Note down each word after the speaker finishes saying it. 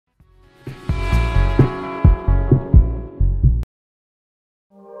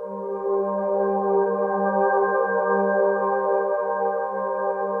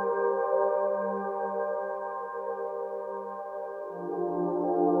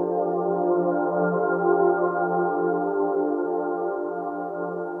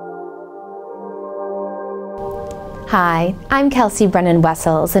Hi, I'm Kelsea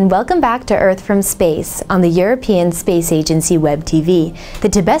Brennan-Wessels, and welcome back to Earth from Space on the European Space Agency Web-TV. The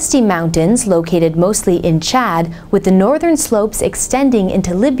Tibesti Mountains, located mostly in Chad, with the northern slopes extending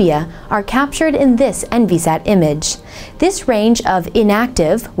into Libya, are captured in this Envisat image. This range of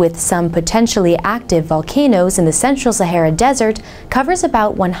inactive, with some potentially active volcanoes in the central Sahara Desert, covers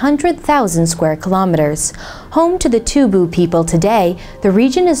about 100,000 square kilometers. Home to the Tubu people today, the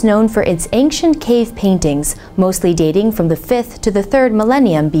region is known for its ancient cave paintings, mostly dating from the 5th to the 3rd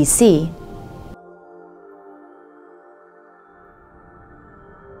millennium BC.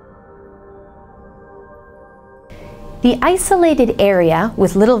 The isolated area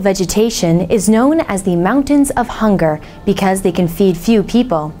with little vegetation is known as the Mountains of Hunger because they can feed few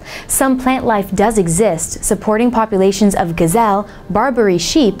people. Some plant life does exist, supporting populations of gazelle, Barbary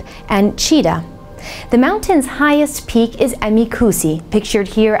sheep, and cheetah. The mountain's highest peak is Emikusi, pictured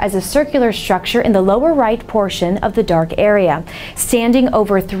here as a circular structure in the lower right portion of the dark area. Standing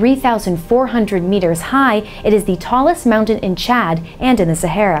over 3,400 meters high, it is the tallest mountain in Chad and in the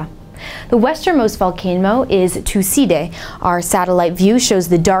Sahara. The westernmost volcano is Tuside. Our satellite view shows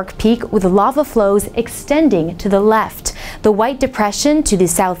the dark peak with lava flows extending to the left. The white depression to the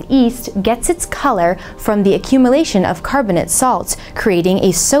southeast gets its color from the accumulation of carbonate salts, creating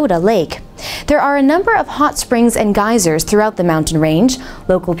a soda lake. There are a number of hot springs and geysers throughout the mountain range.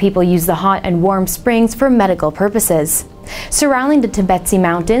 Local people use the hot and warm springs for medical purposes. Surrounding the Tibesti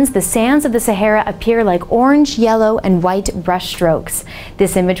Mountains, the sands of the Sahara appear like orange, yellow, and white brushstrokes.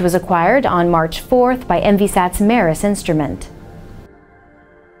 This image was acquired on March 4th by Envisat's Maris instrument.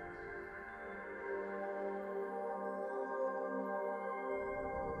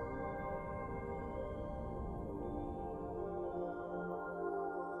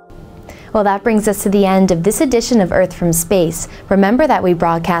 Well, that brings us to the end of this edition of Earth from Space. Remember that we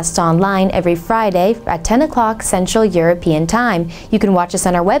broadcast online every Friday at 10 o'clock Central European Time. You can watch us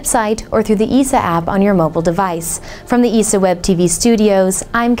on our website or through the ESA app on your mobile device. From the ESA Web-TV studios,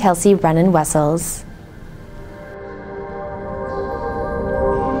 I'm Kelsea Brennan-Wessels.